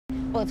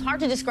Well, it's hard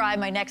to describe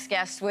my next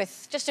guest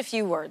with just a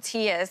few words.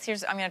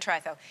 I'm going to try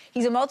though.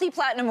 He's a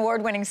multi-platinum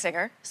award-winning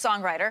singer,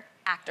 songwriter,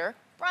 actor,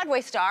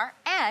 Broadway star,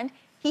 and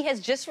he has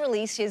just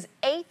released his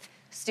 8th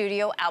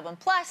studio album.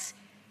 Plus,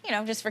 you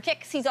know, just for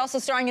kicks, he's also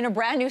starring in a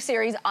brand new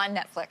series on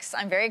Netflix.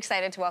 I'm very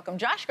excited to welcome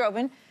Josh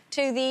Groban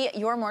to the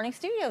Your Morning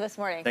studio this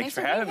morning. Thanks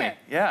for having me.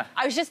 Yeah.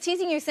 I was just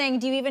teasing you saying,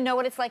 do you even know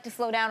what it's like to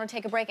slow down or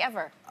take a break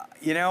ever?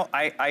 You know,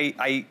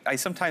 I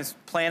sometimes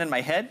plan in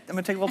my head, I'm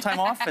gonna take a little time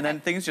off, and then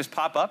things just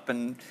pop up,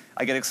 and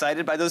I get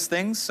excited by those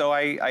things. So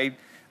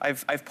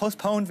I've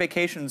postponed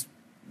vacations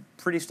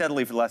pretty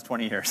steadily for the last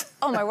 20 years.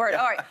 Oh, my word.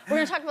 All right, we're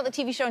gonna talk about the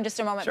TV show in just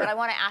a moment, Sure. but I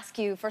wanna ask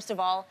you, first of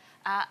all,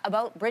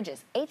 about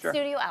Bridges, 8th Sure.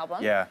 studio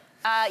album. Yeah.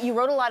 You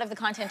wrote a lot of the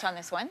content on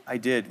this one. I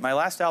did. My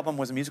last album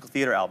was a musical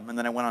theater album, and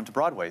then I went on to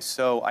Broadway.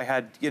 So I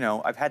had, you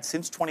know, I've had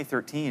since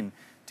 2013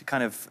 to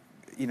kind of,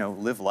 you know,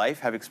 live life,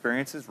 have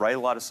experiences, write a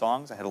lot of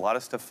songs. I had a lot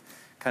of stuff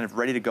kind of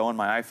ready to go on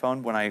my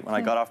iPhone when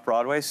I got off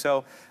Broadway.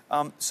 So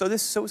so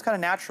it was kind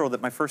of natural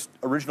that my first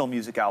original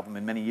music album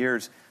in many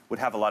years would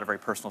have a lot of very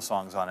personal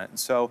songs on it. And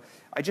so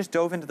I just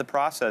dove into the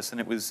process,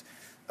 and it was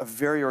a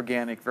very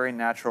organic, very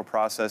natural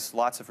process.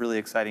 Lots of really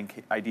exciting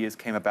ideas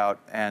came about,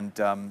 and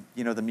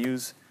you know, the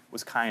muse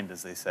was kind,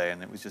 as they say,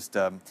 and it was just,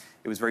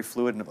 it was very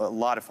fluid and a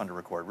lot of fun to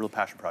record, real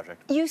passion project.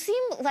 You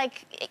seem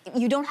like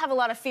you don't have a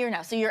lot of fear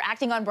now. So you're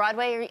acting on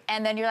Broadway,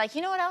 and then you're like,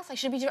 you know what else? I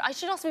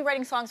should also be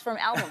writing songs for an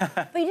album.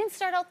 But you didn't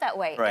start out that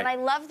way. Right. And I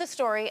love the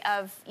story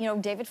of, you know,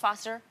 David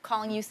Foster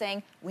calling you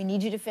saying, we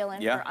need you to fill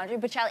in for Andre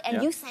Bocelli,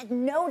 and you said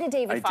no to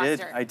David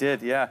Foster. I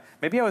did, yeah.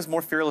 Maybe I was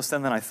more fearless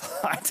then than I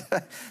thought.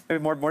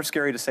 Maybe more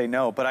scary to say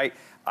no. But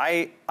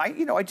I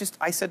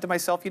said to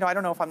myself, you know, I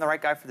don't know if I'm the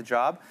right guy for the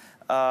job.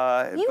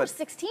 You were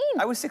 16.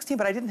 I was 16,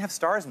 but I didn't have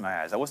stars in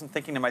my eyes. I wasn't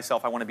thinking to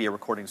myself, I want to be a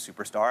recording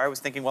superstar. I was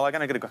thinking, well, I'm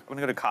going to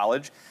go to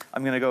college.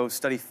 I'm going to go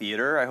study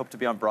theater. I hope to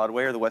be on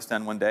Broadway or the West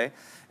End one day.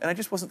 And I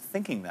just wasn't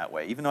thinking that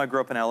way, even though I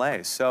grew up in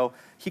LA. So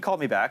he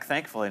called me back,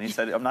 thankfully, and he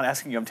said, I'm not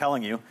asking you, I'm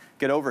telling you,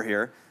 get over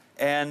here.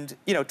 And,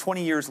 you know,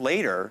 20 years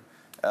later,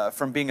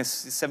 from being a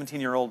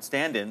 17-year-old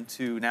stand-in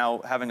to now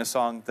having a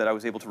song that I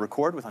was able to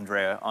record with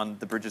Andrea on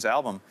the Bridges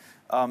album,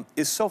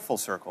 is so full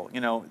circle.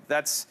 You know,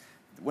 that's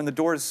when the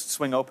doors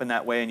swing open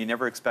that way and you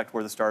never expect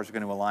where the stars are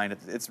going to align.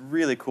 It's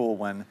really cool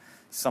when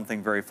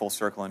something very full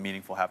circle and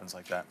meaningful happens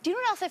like that. Do you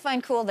know what else I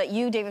find cool? That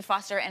you, David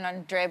Foster, and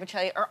Andrea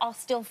Bocelli are all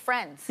still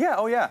friends. Yeah,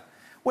 oh yeah.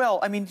 Well,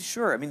 I mean,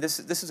 sure. I mean, this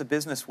is a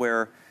business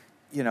where,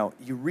 you know,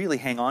 you really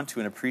hang on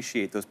to and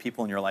appreciate those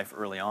people in your life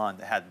early on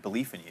that had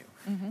belief in you.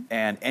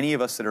 And any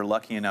of us that are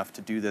lucky enough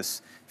to do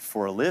this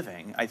for a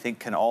living, I think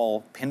can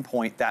all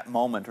pinpoint that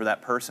moment or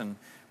that person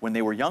when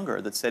they were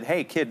younger that said,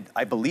 hey, kid,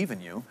 I believe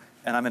in you,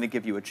 and I'm going to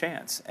give you a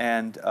chance.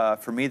 And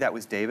for me, that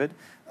was David.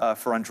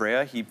 For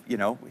Andrea, he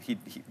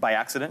by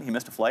accident, he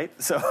missed a flight.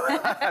 So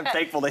I'm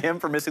thankful to him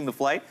for missing the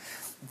flight.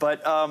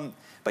 But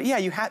yeah,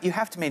 you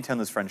have to maintain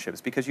those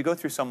friendships because you go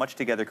through so much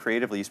together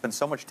creatively. You spend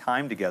so much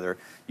time together.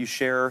 You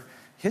share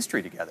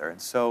history together.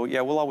 And so,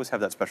 yeah, we'll always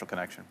have that special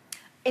connection.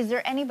 Is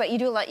there anybody, you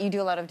do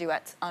a lot of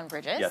duets on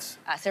Bridges. Yes.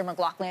 Sarah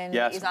McLachlan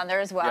Yes. is on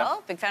there as well.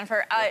 Yeah. Big fan of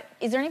her.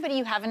 Is there anybody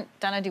you haven't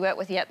done a duet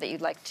with yet that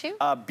you'd like to?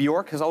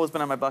 Bjork has always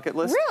been on my bucket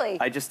list. Really?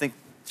 I just think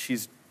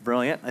she's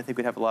brilliant. I think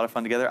we'd have a lot of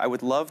fun together. I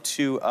would love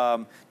to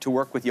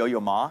work with Yo-Yo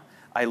Ma.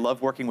 I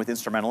love working with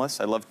instrumentalists.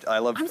 I love.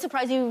 I'm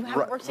surprised you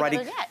haven't worked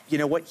together yet. You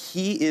know what?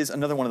 He is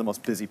another one of the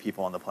most busy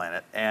people on the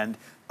planet, and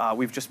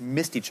we've just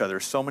missed each other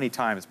so many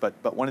times.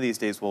 But one of these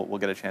days we'll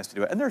get a chance to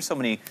do it. And there's so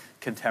many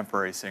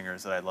contemporary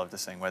singers that I'd love to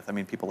sing with. I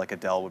mean, people like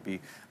Adele would be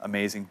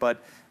amazing.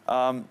 But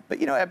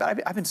you know,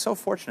 I've been so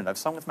fortunate. I've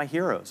sung with my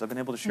heroes. I've been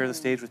able to share the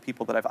stage with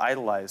people that I've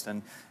idolized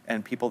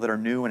and people that are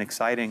new and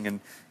exciting. And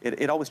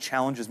it always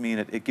challenges me,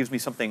 and it gives me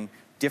something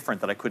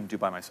different that I couldn't do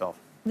by myself.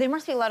 There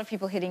must be a lot of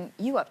people hitting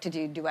you up to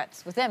do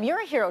duets with them.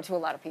 You're a hero to a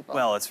lot of people.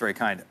 Well, it's very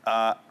kind.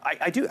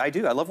 I do. I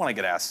love when I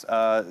get asked.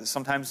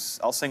 Sometimes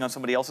I'll sing on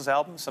somebody else's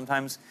album.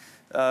 Sometimes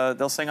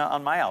they'll sing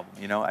on my album.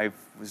 You know, I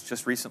was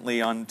just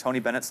recently on Tony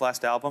Bennett's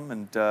last album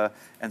and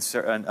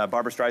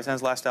Barbra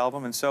Streisand's last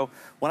album. And so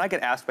when I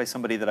get asked by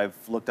somebody that I've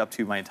looked up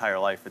to my entire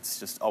life,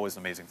 it's just always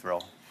an amazing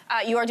thrill.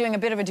 You are doing a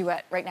bit of a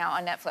duet right now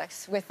on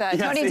Netflix with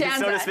Tony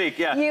Danza. So to speak,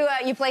 yeah.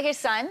 You play his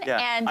son.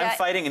 Yeah. And I'm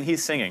fighting and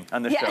he's singing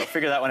on this show.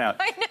 Figure that one out.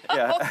 I know.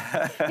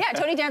 Yeah, yeah,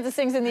 Tony Danza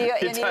sings in the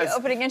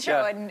opening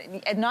intro,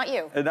 and not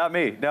you. Not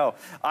me. No.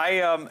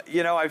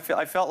 You know, I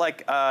felt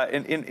like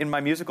in my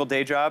musical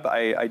day job,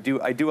 I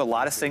do a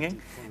lot of singing,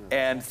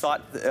 and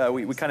thought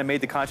we kind of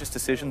made the conscious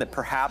decision that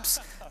perhaps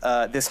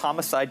this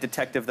homicide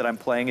detective that I'm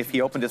playing, if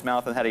he opened his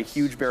mouth and had a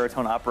huge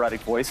baritone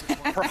operatic voice,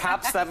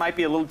 perhaps that might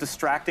be a little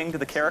distracting to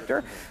the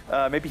character.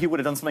 Maybe he would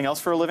have done something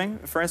else for a living,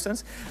 for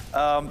instance.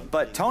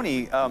 But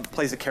Tony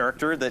plays a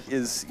character that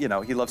is, you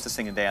know, he loves to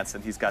sing and dance,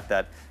 and he's got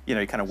that, you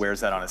know, he kind of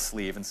wears that on his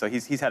sleeve. And so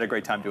he's had a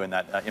great time doing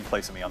that in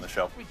place of me on the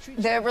show.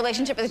 The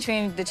relationship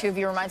between the two of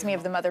you reminds me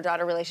of the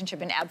mother-daughter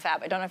relationship in Ab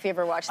Fab. I don't know if you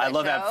ever watched that show. I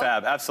love Ab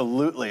Fab,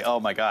 absolutely. Oh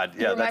my God.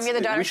 Yeah, remind me of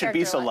the daughter we should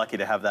be so character a lot. lucky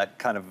to have that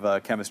kind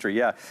of chemistry.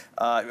 Yeah.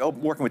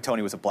 Working working with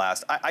Tony was a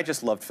blast. I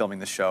just loved filming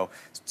the show.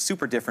 It's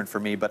super different for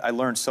me, but I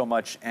learned so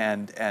much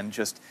and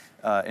just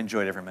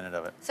enjoyed every minute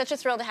of it. Such a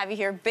thrill to have you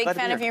here. Big Glad to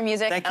be fan of here. your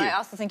music. Thank you. And I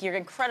also think you're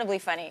incredibly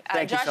funny.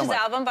 Thank you so Josh's much.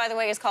 album, by the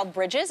way, is called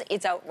Bridges.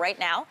 It's out right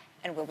now,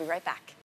 and we'll be right back.